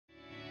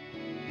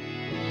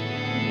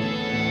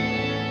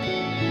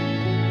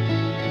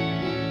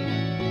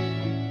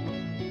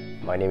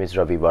My name is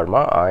Ravi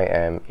Verma. I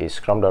am a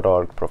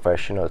Scrum.org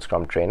professional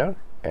Scrum trainer,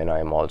 and I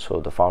am also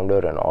the founder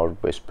and org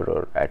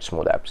whisperer at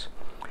Smooth Apps.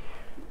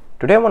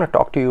 Today I want to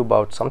talk to you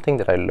about something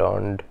that I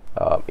learned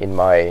in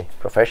my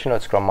professional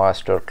Scrum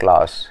Master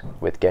class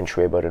with Ken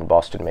Schwaber in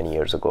Boston many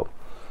years ago.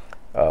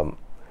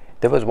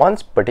 There was one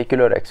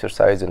particular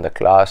exercise in the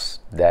class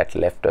that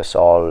left us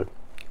all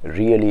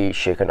really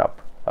shaken up.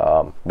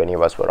 Many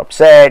of us were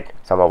upset.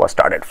 Some of us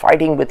started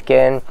fighting with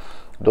Ken.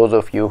 Those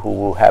of you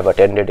who have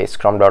attended a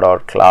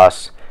Scrum.org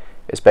class,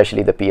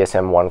 especially the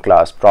PSM1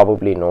 class,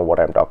 probably know what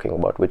I'm talking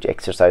about, which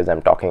exercise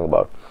I'm talking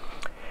about.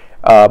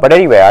 But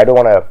anyway, I don't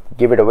want to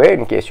give it away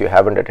in case you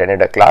haven't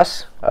attended a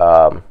class.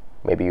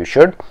 Maybe you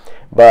should.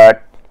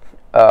 But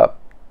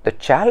the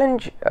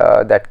challenge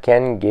that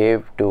Ken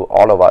gave to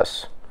all of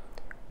us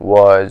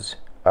was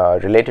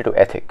related to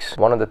ethics.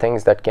 One of the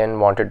things that Ken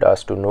wanted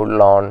us to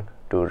noodle on,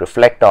 to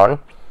reflect on,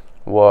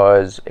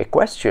 was a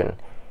question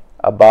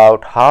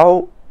about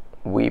how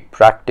we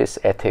practice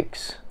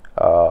ethics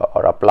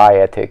or apply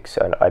ethics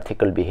and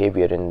ethical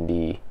behavior in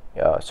the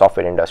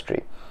software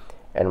industry.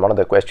 And one of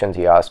the questions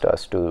he asked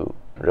us to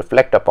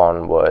reflect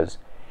upon was,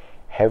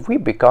 have we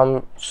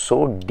become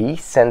so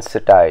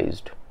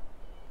desensitized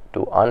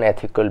to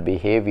unethical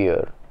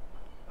behavior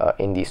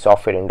in the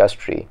software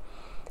industry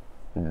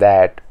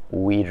that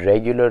we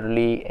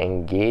regularly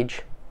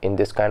engage in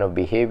this kind of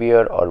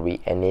behavior, or we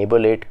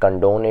enable it,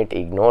 condone it,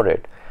 ignore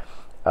it,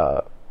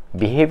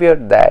 behavior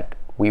that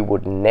we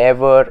would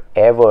never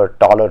ever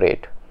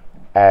tolerate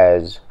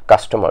as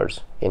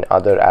customers in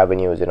other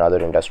avenues, in other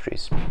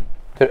industries.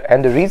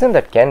 And the reason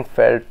that Ken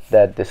felt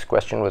that this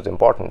question was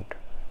important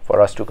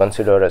for us to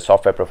consider as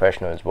software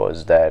professionals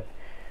was that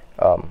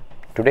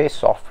today's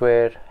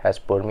software has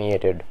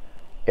permeated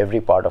every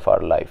part of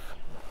our life.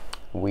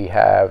 We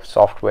have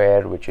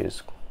software which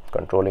is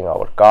controlling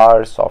our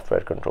cars,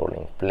 software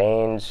controlling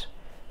planes,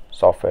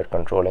 software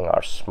controlling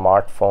our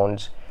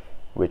smartphones,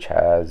 which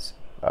has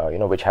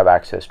which have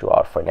access to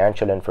our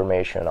financial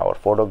information, our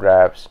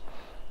photographs,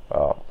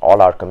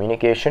 all our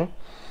communication.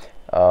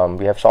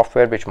 We have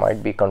software which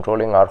might be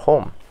controlling our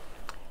home.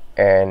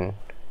 And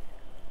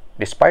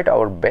despite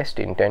our best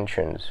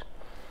intentions,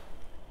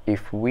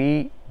 if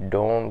we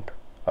don't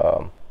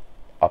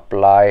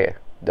apply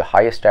the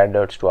highest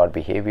standards to our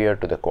behavior,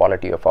 to the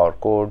quality of our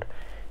code,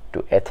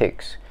 to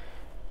ethics,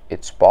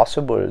 it's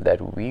possible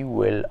that we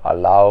will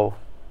allow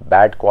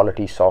bad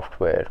quality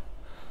software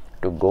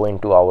to go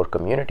into our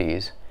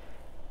communities,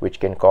 which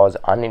can cause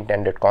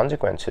unintended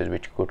consequences,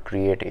 which could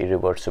create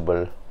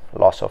irreversible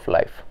loss of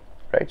life,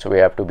 right? So we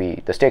have to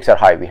be, the stakes are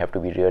high, we have to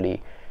be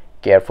really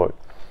careful.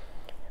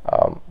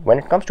 When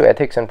it comes to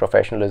ethics and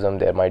professionalism,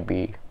 there might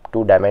be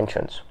two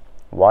dimensions.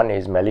 One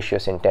is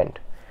malicious intent.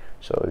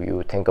 So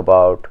you think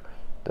about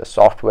the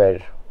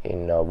software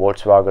in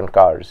Volkswagen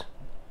cars,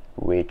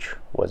 which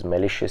was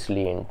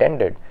maliciously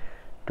intended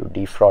to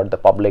defraud the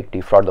public,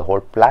 defraud the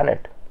whole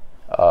planet,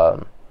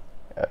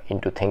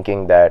 into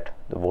thinking that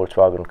the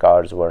Volkswagen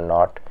cars were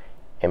not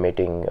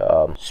emitting,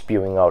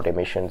 spewing out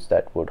emissions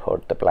that would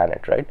hurt the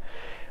planet, right?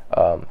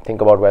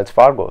 Think about Wells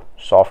Fargo.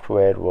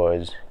 Software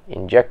was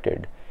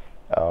injected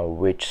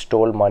which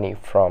stole money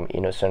from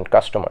innocent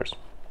customers.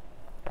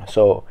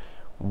 So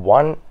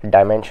one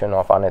dimension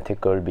of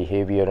unethical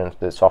behavior in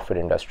the software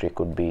industry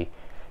could be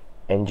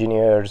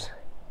engineers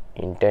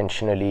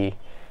intentionally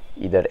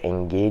either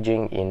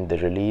engaging in the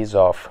release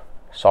of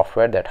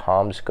software that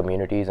harms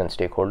communities and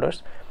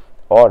stakeholders,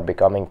 or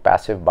becoming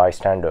passive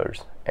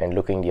bystanders and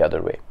looking the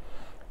other way.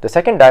 The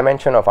second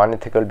dimension of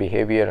unethical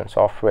behavior in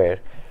software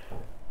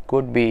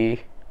could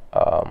be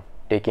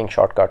taking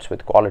shortcuts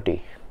with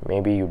quality.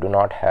 Maybe you do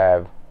not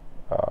have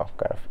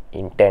kind of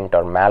intent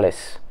or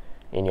malice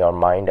in your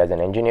mind as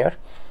an engineer.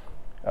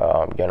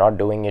 You're not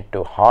doing it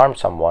to harm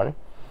someone,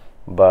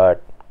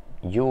 but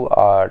you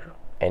are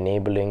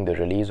enabling the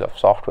release of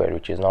software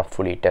which is not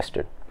fully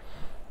tested.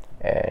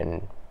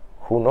 And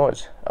who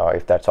knows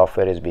if that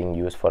software is being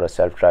used for a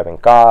self-driving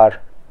car,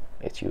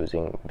 it's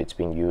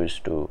being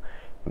used to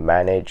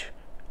manage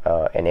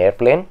an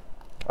airplane.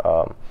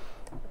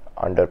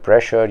 Under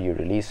pressure, you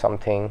release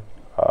something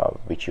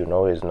which you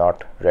know is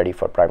not ready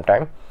for prime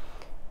time.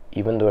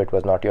 Even though it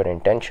was not your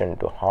intention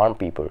to harm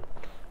people,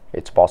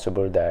 it's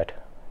possible that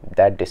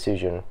that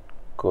decision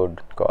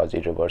could cause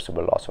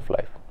irreversible loss of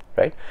life,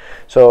 right?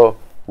 So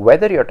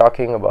whether you're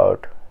talking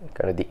about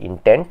kind of the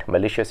intent,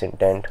 malicious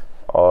intent,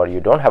 or you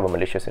don't have a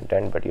malicious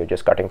intent, but you're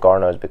just cutting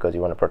corners because you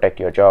want to protect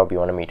your job, you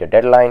want to meet a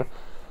deadline,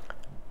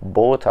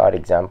 both are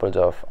examples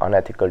of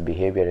unethical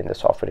behavior in the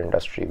software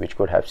industry, which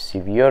could have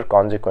severe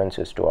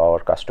consequences to our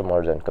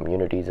customers and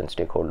communities and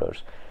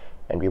stakeholders.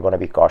 And we want to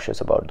be cautious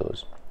about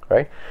those,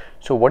 right?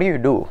 So what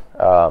do?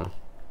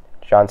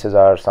 Chances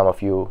are some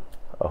of you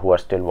who are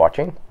still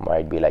watching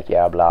might be like,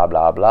 yeah, blah,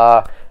 blah,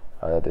 blah.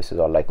 This is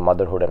all like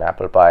motherhood and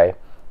apple pie.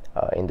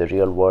 In the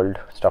real world,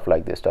 stuff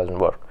like this doesn't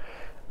work.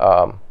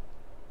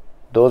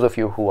 Those of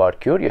you who are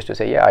curious to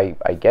say, yeah,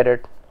 I get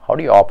it. How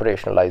do you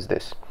operationalize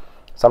this?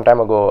 Some time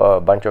ago, a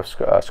bunch of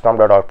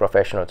Scrum.org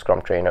professional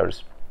Scrum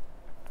trainers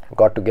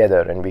got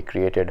together and we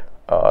created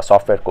a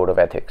software code of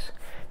ethics.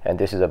 and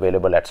this is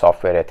available at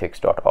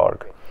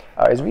softwareethics.org.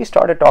 As we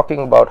started talking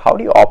about how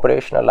do you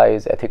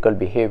operationalize ethical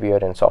behavior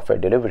in software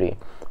delivery,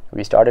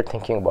 we started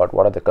thinking about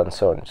what are the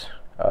concerns,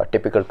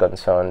 typical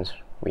concerns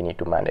we need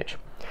to manage.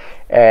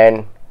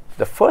 And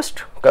the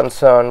first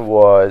concern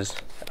was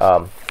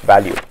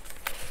value.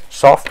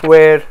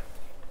 Software,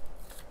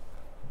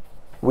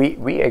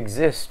 we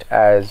exist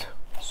as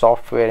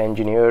software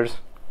engineers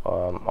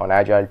on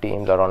agile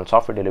teams or on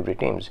software delivery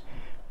teams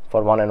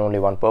for one and only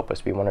one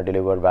purpose. We want to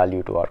deliver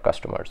value to our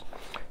customers.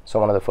 So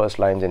one of the first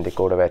lines in the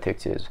code of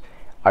ethics is,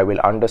 I will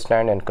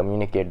understand and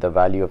communicate the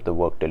value of the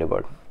work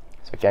delivered.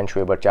 So Ken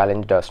Schwaber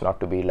challenged us not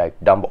to be like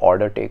dumb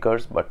order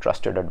takers, but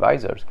trusted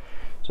advisors.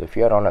 So if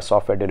you're on a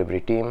software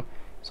delivery team,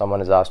 someone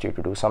has asked you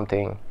to do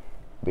something,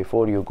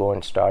 before you go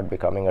and start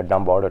becoming a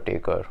dumb order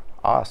taker,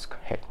 ask,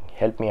 hey,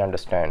 help me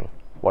understand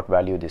what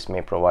value this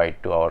may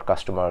provide to our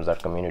customers, our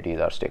communities,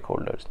 our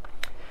stakeholders.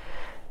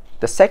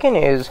 The second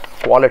is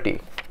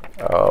quality,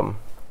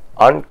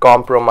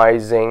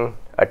 uncompromising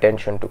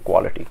attention to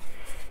quality.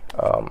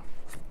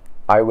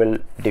 I will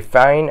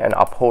define and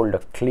uphold a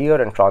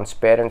clear and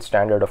transparent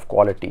standard of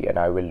quality, and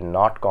I will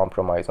not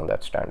compromise on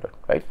that standard,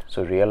 right?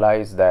 So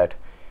realize that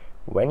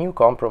when you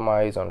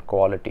compromise on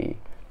quality,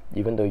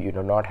 even though you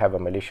do not have a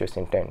malicious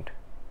intent,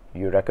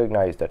 you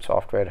recognize that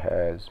software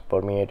has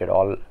permeated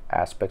all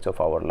aspects of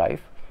our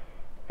life,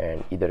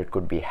 and either it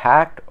could be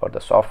hacked or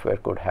the software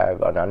could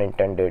have an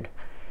unintended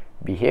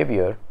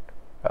behavior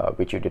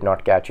which you did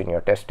not catch in your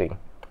testing,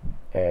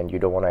 and you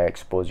don't want to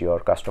expose your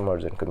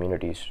customers and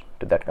communities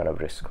to that kind of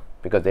risk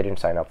because they didn't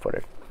sign up for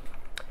it.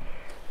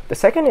 The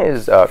second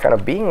is kind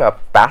of being a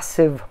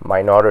passive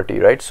minority,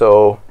 right?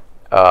 So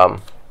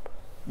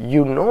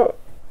you know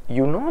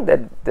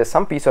that there's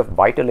some piece of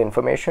vital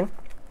information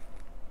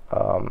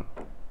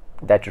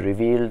that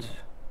reveals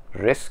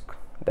risk,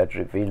 that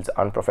reveals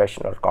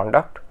unprofessional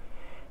conduct,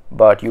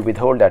 but you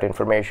withhold that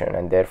information,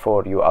 and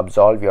therefore you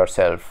absolve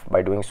yourself.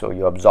 By doing so,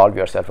 you absolve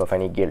yourself of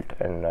any guilt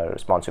and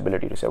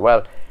responsibility to say,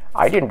 well,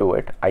 I didn't do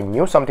it, I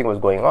knew something was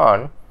going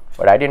on,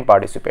 but I didn't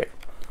participate.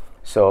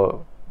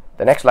 So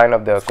the next line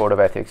of the code of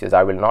ethics is,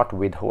 I will not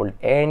withhold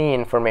any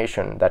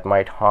information that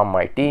might harm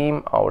my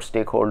team, our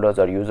stakeholders,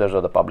 or users,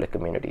 or the public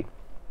community.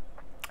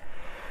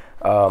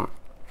 The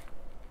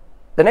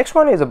next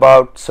one is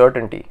about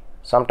certainty.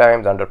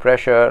 Sometimes under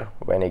pressure,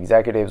 when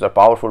executives or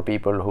powerful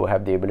people who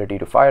have the ability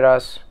to fire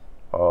us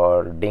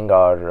or ding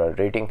our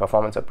rating,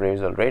 performance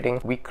appraisal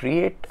rating, we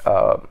create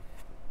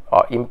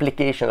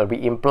implications, or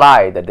we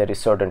imply that there is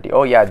certainty.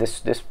 Oh yeah,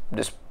 this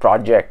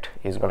project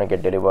is going to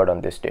get delivered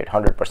on this date,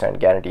 100%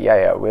 guarantee.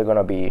 Yeah, we're going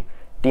to be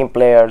team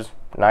players,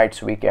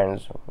 nights,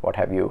 weekends, what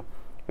have you.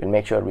 We'll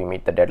make sure we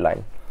meet the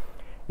deadline.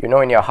 You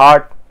know in your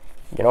heart,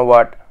 you know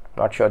what,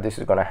 not sure this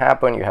is going to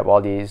happen. You have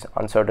all these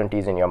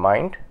uncertainties in your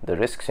mind, the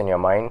risks in your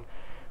mind,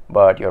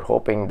 but you're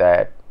hoping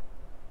that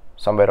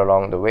somewhere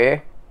along the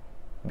way,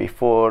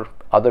 before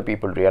other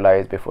people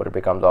realize, before it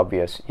becomes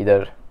obvious,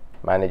 either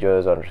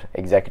managers or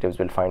executives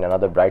will find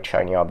another bright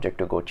shiny object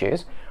to go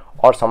chase,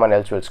 or someone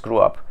else will screw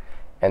up,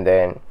 and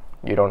then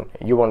you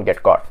won't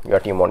get caught, your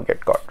team won't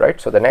get caught, right?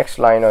 So the next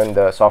line in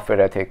the software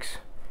ethics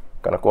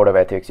kind of code of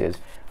ethics is,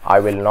 I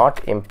will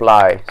not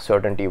imply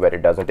certainty where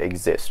it doesn't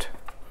exist.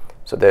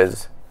 So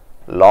there's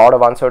a lot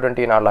of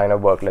uncertainty in our line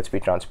of work. Let's be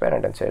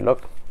transparent and say,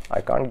 look,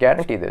 I can't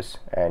guarantee this,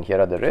 and here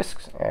are the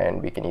risks,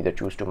 and we can either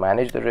choose to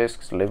manage the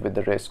risks, live with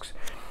the risks,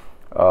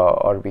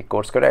 or we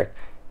course correct.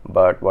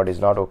 But what is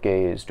not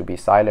okay is to be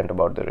silent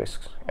about the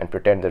risks and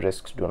pretend the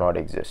risks do not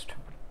exist.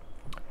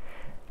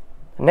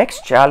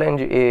 Next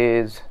challenge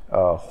is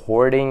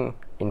hoarding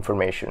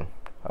information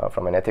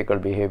from an ethical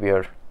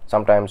behavior.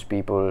 Sometimes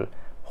people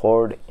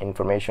hoard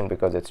information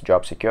because it's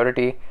job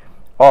security,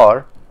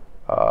 or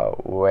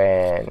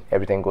when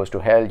everything goes to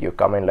hell, you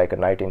come in like a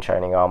knight in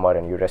shining armor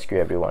and you rescue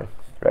everyone,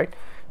 right?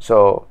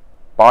 So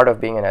part of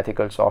being an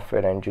ethical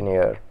software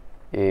engineer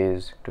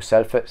is to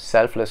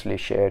selflessly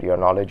share your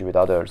knowledge with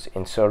others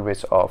in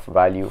service of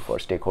value for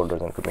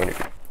stakeholders and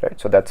community, right?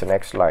 So that's the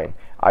next line.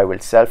 I will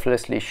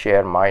selflessly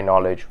share my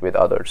knowledge with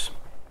others.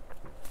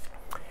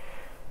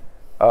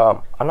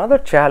 Another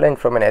challenge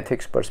from an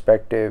ethics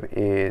perspective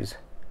is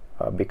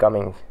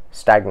becoming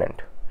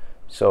stagnant.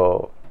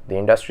 So the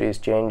industry is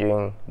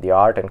changing, the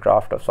art and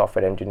craft of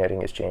software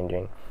engineering is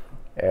changing,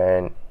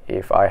 and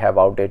if I have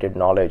outdated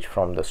knowledge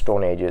from the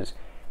Stone Ages,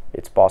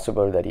 it's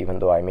possible that even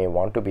though I may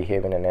want to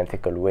behave in an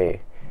ethical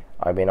way,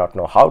 I may not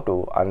know how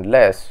to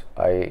unless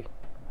I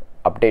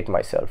update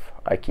myself.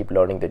 I keep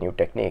learning the new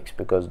techniques,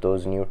 because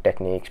those new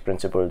techniques,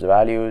 principles,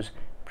 values,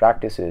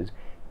 practices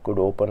could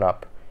open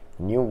up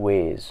new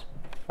ways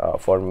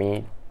for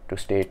me to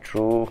stay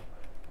true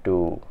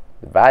to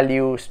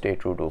value, stay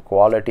true to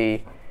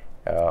quality,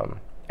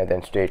 and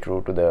then stay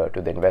true to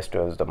the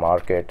investors, the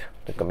market,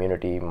 the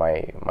community,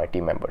 my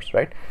team members,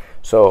 right?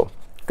 So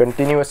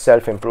continuous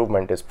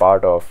self-improvement is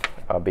part of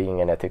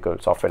being an ethical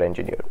software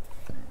engineer.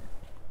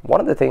 One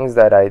of the things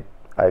that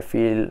I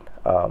feel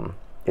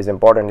is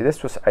important,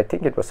 I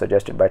think it was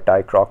suggested by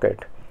Ty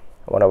Crockett,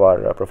 one of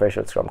our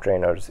professional Scrum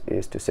trainers,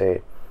 is to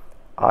say,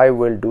 I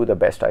will do the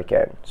best I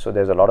can. So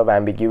there's a lot of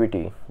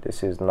ambiguity.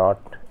 This is not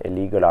a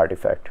legal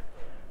artifact.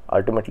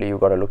 Ultimately, you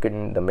got to look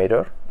in the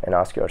mirror and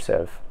ask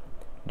yourself,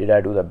 did I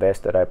do the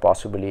best that I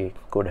possibly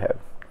could have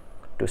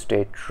to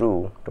stay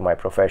true to my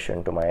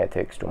profession, to my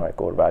ethics, to my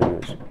core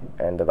values,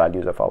 and the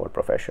values of our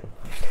profession?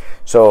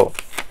 So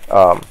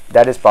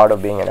that is part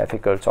of being an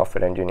ethical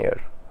software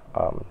engineer,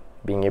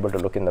 being able to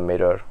look in the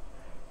mirror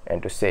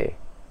and to say,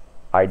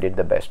 I did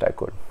the best I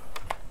could.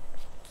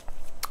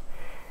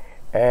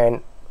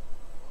 And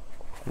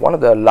one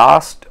of the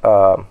last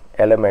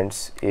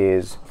elements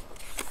is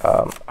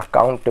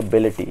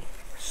accountability.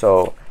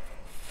 So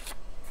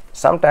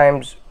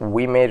sometimes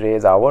we may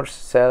raise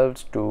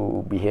ourselves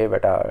to behave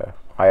at a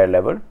higher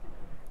level.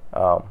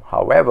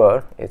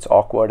 However, it's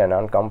awkward and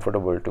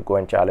uncomfortable to go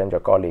and challenge a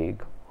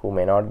colleague who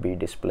may not be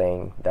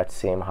displaying that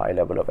same high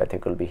level of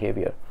ethical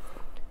behavior.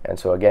 And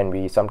so again,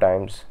 we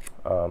sometimes,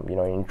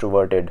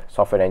 introverted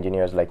software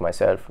engineers like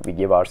myself, we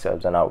give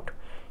ourselves an out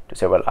to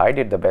say, well, I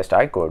did the best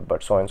I could,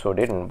 but so and so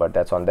didn't, but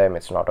that's on them,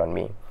 it's not on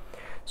me.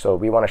 So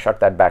we want to shut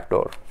that back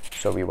door.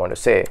 So we want to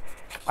say,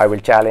 I will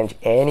challenge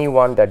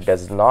anyone that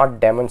does not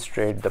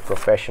demonstrate the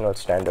professional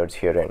standards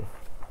herein.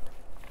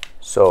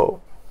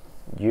 So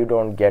you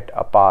don't get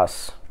a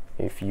pass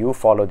if you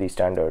follow these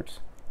standards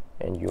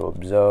and you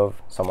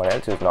observe someone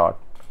else is not,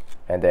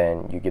 and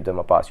then you give them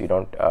a pass. You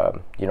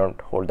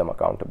don't hold them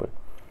accountable.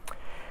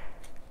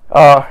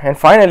 And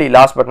finally,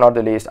 last but not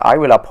the least, I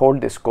will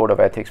uphold this code of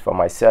ethics for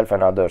myself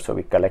and others so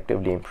we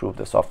collectively improve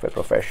the software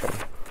profession.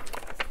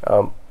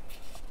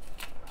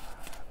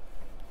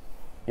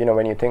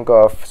 When you think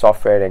of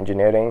software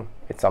engineering,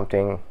 it's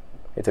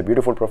a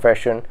beautiful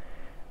profession.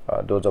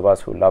 Those of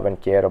us who love and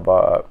care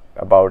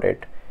about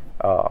it,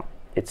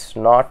 it's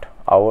not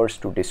ours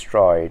to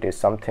destroy. It is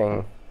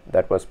something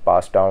that was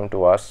passed down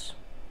to us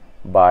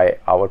by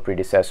our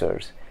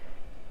predecessors.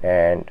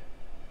 And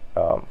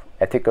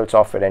ethical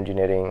software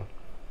engineering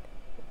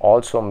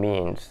also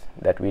means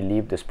that we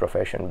leave this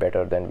profession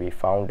better than we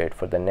found it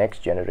for the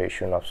next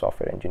generation of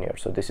software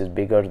engineers. So this is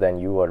bigger than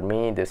you or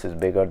me. This is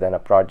bigger than a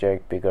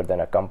project, bigger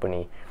than a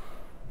company.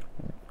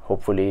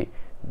 Hopefully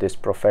this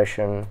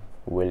profession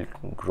will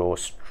grow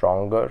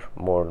stronger,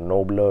 more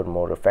nobler,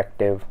 more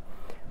effective,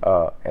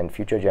 and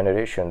future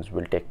generations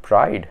will take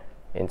pride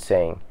in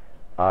saying,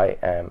 I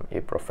am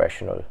a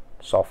professional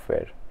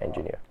software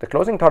engineer. The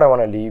closing thought I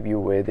want to leave you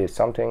with is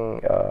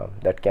something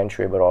that Ken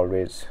Schwaber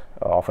always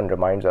often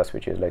reminds us,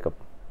 which is like a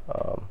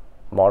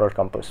moral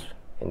compass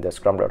in the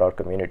Scrum.org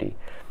community.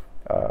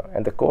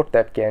 And the quote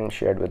that Ken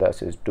shared with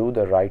us is, do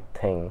the right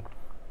thing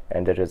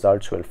and the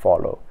results will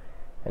follow.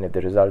 And if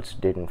the results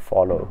didn't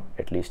follow,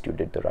 at least you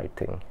did the right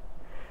thing.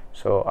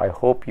 So I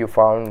hope you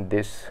found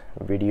this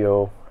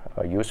video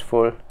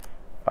useful.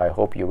 I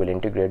hope you will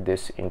integrate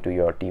this into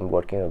your team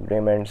working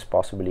agreements,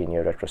 possibly in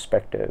your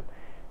retrospective,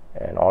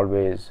 and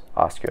always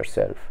ask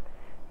yourself,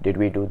 did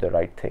we do the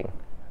right thing?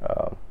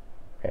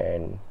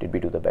 And did we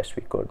do the best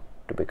we could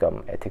to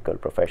become ethical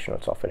professional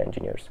software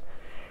engineers?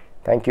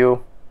 Thank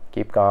you.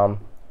 Keep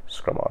calm.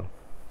 Scrum on.